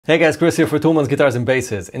Hey guys, Chris here for Thomann Guitars and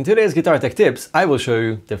Basses. In today's Guitar Tech Tips, I will show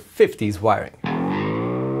you the 50s wiring.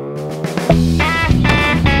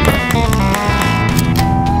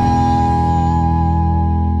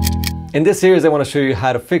 In this series I want to show you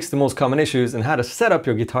how to fix the most common issues and how to set up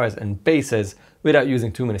your guitars and basses without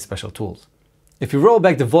using too many special tools. If you roll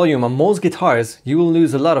back the volume on most guitars, you will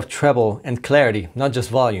lose a lot of treble and clarity, not just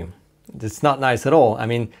volume. It's not nice at all. I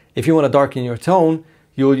mean, if you want to darken your tone,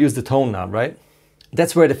 you will use the tone knob, right?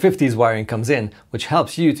 That's where the 50s wiring comes in, which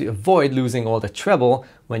helps you to avoid losing all the treble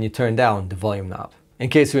when you turn down the volume knob. In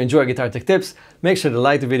case you enjoy Guitar Tech Tips, make sure to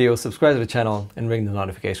like the video, subscribe to the channel and ring the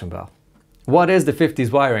notification bell. What is the 50s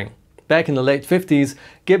wiring? Back in the late 50s,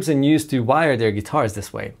 Gibson used to wire their guitars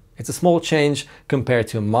this way. It's a small change compared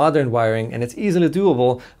to modern wiring, and it's easily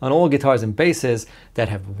doable on all guitars and basses that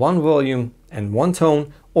have one volume and one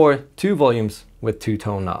tone, or two volumes with two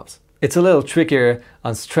tone knobs. It's a little trickier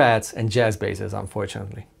on strats and jazz basses,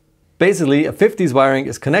 unfortunately. Basically, a 50s wiring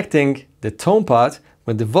is connecting the tone pot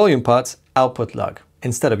with the volume pot's output lug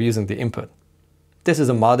instead of using the input. This is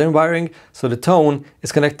a modern wiring, so the tone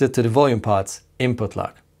is connected to the volume pot's input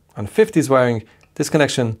lug. On 50s wiring, this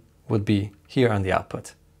connection would be here on the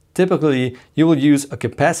output. Typically, you will use a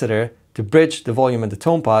capacitor to bridge the volume and the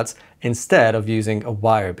tone pots instead of using a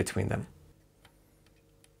wire between them.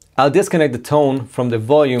 I'll disconnect the tone from the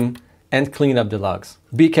volume and clean up the lugs.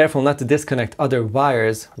 Be careful not to disconnect other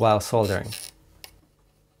wires while soldering.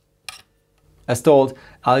 As told,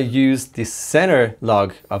 I'll use the center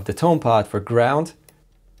lug of the tone pot for ground,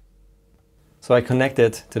 so I connect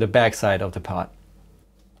it to the back side of the pot.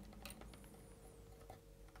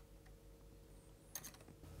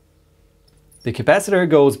 The capacitor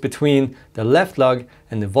goes between the left lug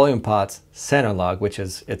and the volume pot's center lug, which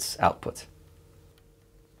is its output.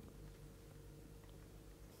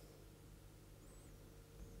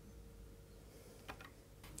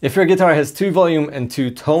 If your guitar has two volume and two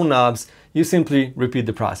tone knobs, you simply repeat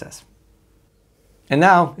the process. And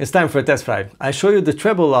now it's time for a test drive. I show you the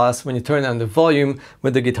treble loss when you turn down the volume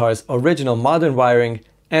with the guitar's original modern wiring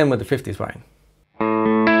and with the 50s wiring.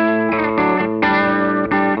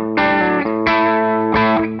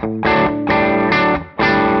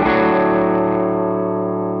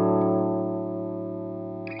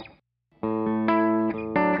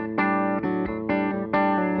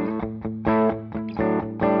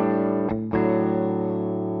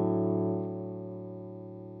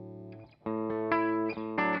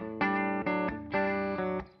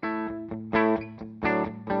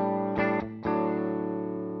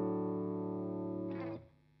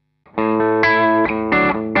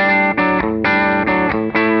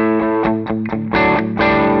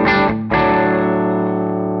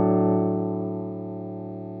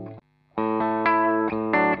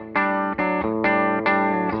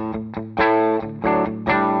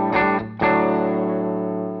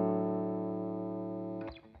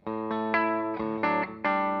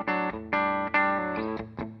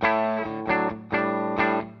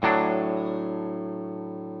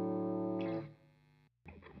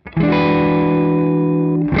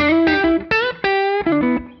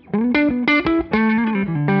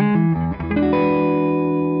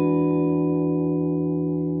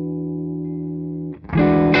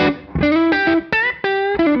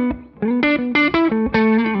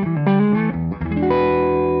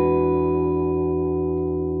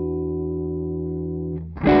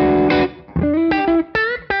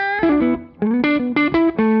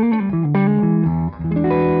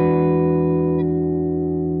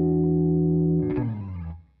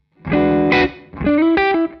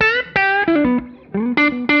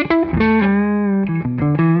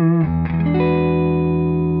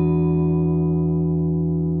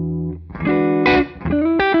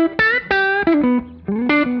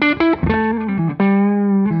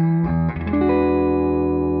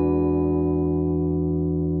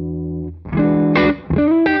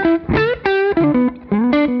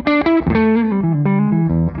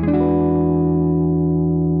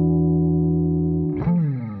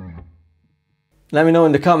 Let me know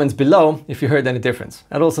in the comments below if you heard any difference.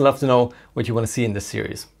 I'd also love to know what you want to see in this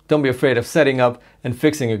series. Don't be afraid of setting up and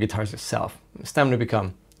fixing your guitars yourself. It's time to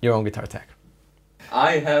become your own guitar tech.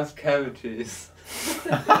 I have cavities.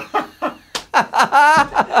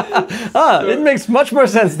 It makes much more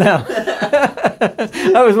sense now.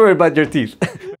 I was worried about your teeth.